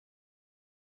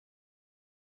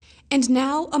And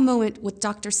now a moment with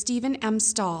Dr. Stephen M.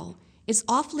 Stahl. Is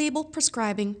off-label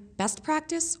prescribing best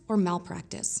practice or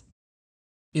malpractice?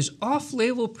 Is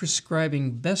off-label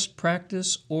prescribing best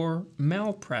practice or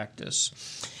malpractice?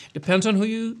 Depends on who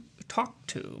you talk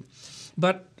to.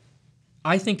 But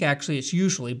I think actually it's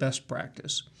usually best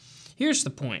practice. Here's the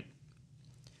point.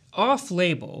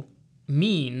 Off-label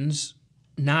means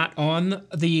not on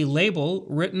the label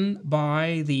written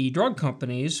by the drug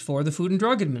companies for the Food and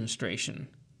Drug Administration.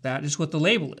 That is what the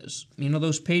label is. You know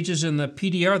those pages in the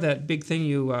PDR, that big thing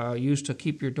you use to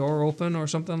keep your door open or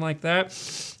something like that?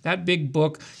 That big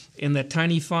book in the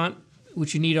tiny font,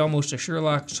 which you need almost a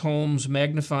Sherlock Holmes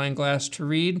magnifying glass to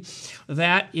read,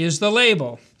 that is the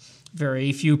label.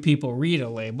 Very few people read a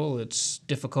label. It's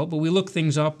difficult, but we look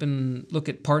things up and look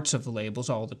at parts of the labels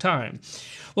all the time.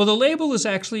 Well, the label is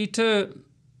actually to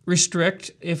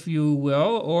restrict, if you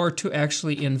will, or to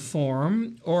actually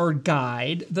inform or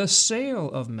guide the sale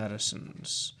of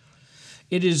medicines.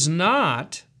 It is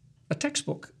not a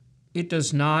textbook. It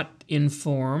does not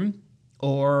inform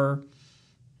or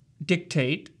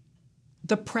dictate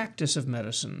the practice of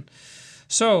medicine.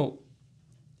 So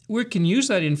we can use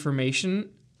that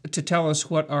information to tell us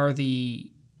what are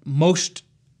the most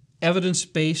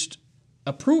evidence-based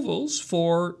approvals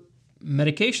for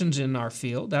medications in our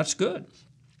field. That's good.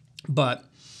 But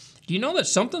do you know that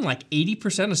something like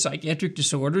 80% of psychiatric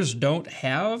disorders don't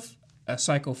have a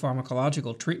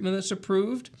psychopharmacological treatment that's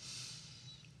approved?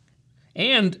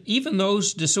 And even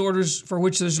those disorders for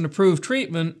which there's an approved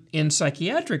treatment in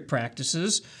psychiatric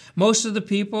practices, most of the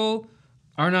people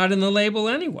are not in the label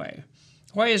anyway.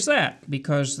 Why is that?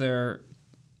 Because they're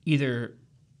either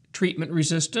treatment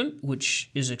resistant,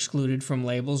 which is excluded from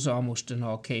labels almost in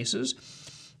all cases.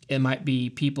 It might be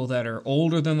people that are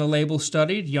older than the label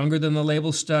studied, younger than the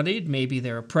label studied. Maybe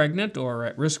they're pregnant or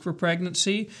at risk for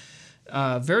pregnancy.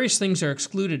 Various things are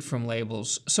excluded from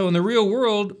labels. So in the real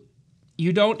world,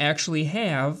 you don't actually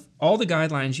have all the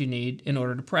guidelines you need in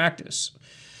order to practice.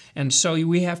 And so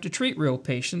we have to treat real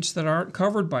patients that aren't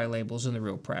covered by labels in the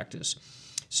real practice.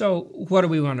 So what do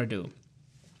we want to do?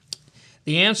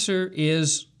 The answer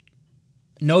is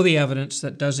know the evidence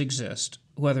that does exist,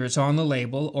 whether it's on the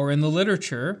label or in the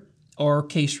literature or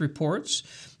case reports.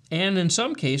 And in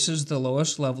some cases, the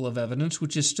lowest level of evidence,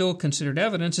 which is still considered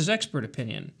evidence, is expert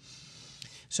opinion.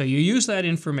 So you use that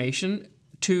information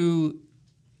to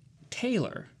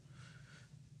tailor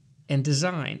and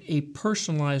design a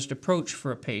personalized approach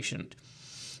for a patient.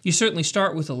 You certainly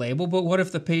start with a label, but what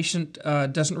if the patient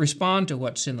doesn't respond to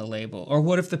what's in the label? Or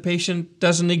what if the patient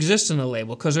doesn't exist in the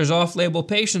label? Because there's off-label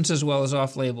patients as well as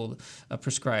off-label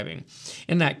prescribing.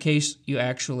 In that case, you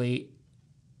actually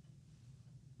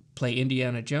play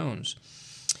Indiana Jones.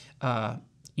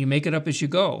 You make it up as you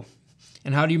go.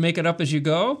 And how do you make it up as you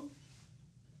go?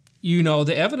 You know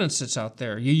the evidence that's out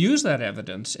there. You use that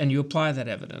evidence and you apply that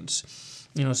evidence.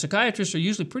 You know, psychiatrists are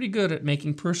usually pretty good at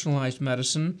making personalized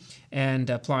medicine and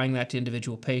applying that to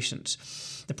individual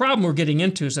patients. The problem we're getting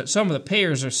into is that some of the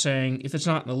payers are saying if it's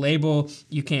not in the label,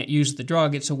 you can't use the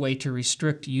drug. It's a way to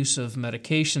restrict use of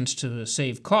medications to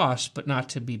save costs, but not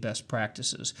to be best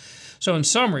practices. So in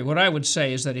summary, what I would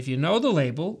say is that if you know the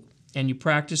label and you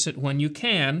practice it when you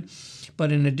can,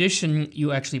 but in addition,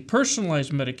 you actually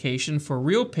personalize medication for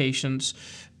real patients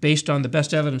based on the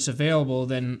best evidence available,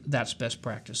 then that's best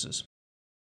practices.